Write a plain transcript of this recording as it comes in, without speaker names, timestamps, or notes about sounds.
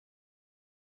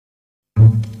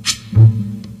When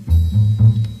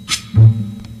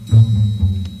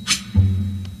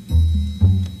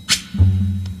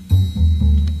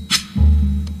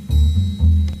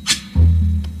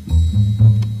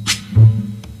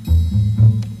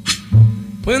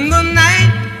the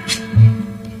night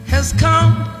has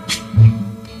come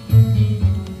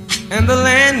and the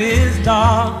land is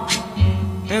dark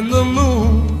and the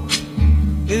moon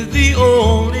is the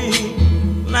only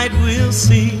light we'll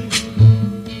see.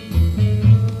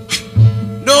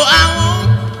 No, I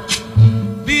won't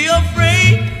be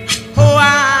afraid. Oh,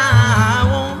 I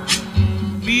won't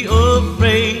be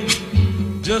afraid.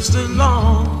 Just as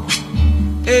long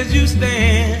as you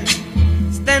stand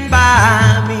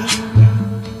by me.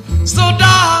 So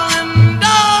darling,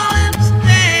 darling,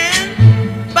 stand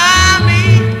by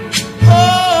me.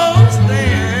 Oh,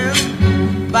 stand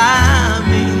by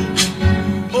me.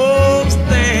 Oh,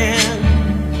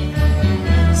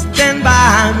 stand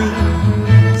by me.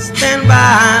 Stand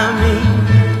by me.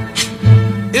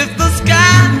 If the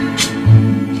sky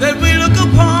that we look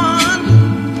upon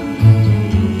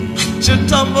should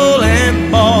tumble and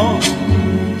fall,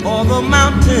 or the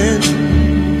mountain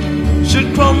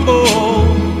should crumble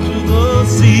to the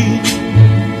sea,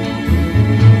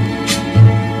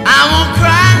 I won't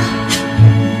cry,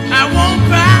 I won't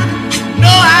cry,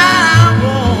 no, I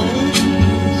won't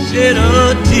shed a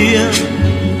tear.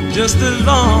 Just as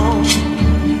long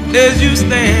as you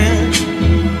stand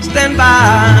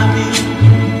by me.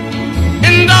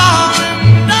 And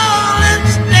darling, darling,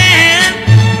 stand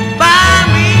by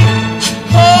me.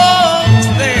 Oh,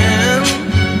 stand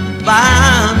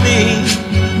by me.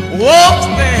 Oh,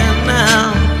 stand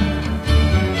now.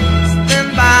 Stand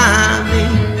by me.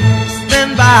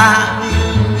 Stand by me.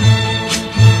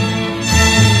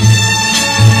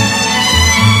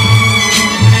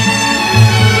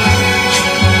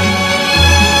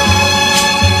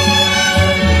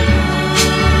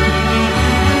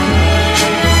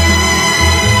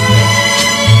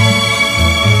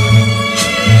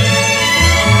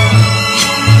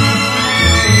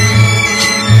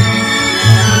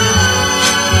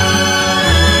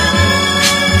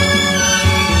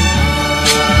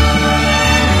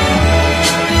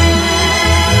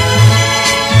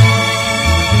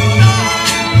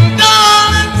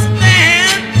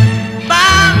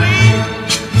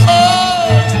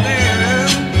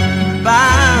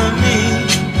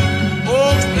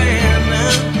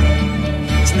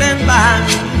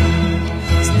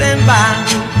 Stand by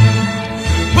me.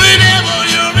 Whenever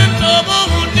you're in trouble,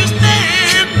 won't you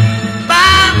stand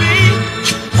by me?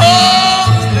 Oh,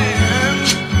 stand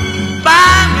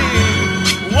by me.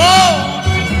 Won't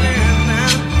you stand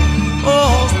now?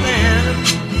 Oh,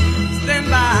 stand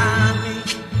by me.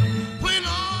 When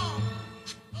all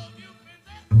of your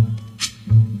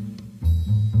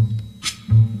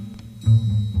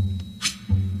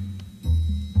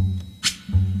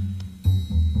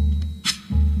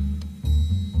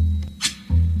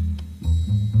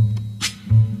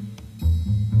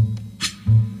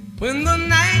When the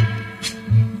night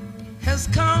has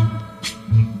come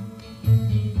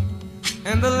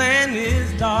and the land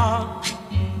is dark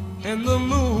and the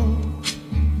moon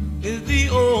is the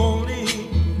only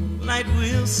light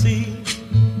we'll see.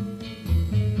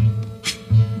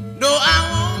 No, I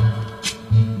won't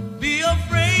be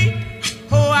afraid.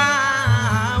 Oh,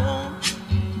 I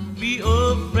won't be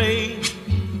afraid.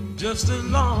 Just as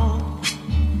long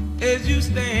as you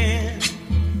stand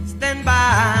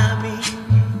by me.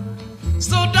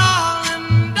 So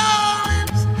darling, darling,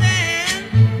 stand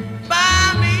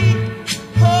by me.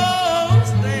 Oh,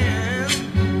 stand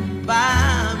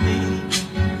by me.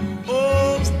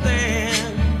 Oh,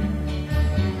 stand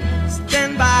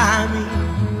by me.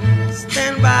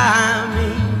 Stand by me.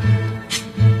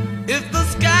 If the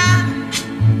sky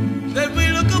that we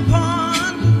look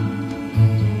upon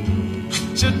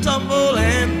should tumble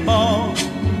and fall,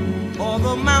 or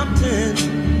the mountain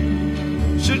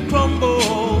should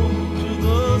crumble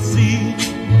the sea,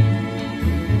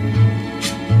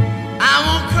 I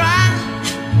won't cry,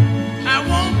 I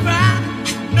won't cry,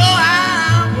 no,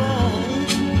 I won't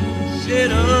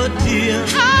shed a tear.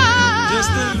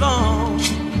 Just as long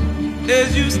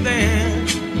as you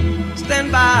stand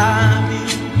by me.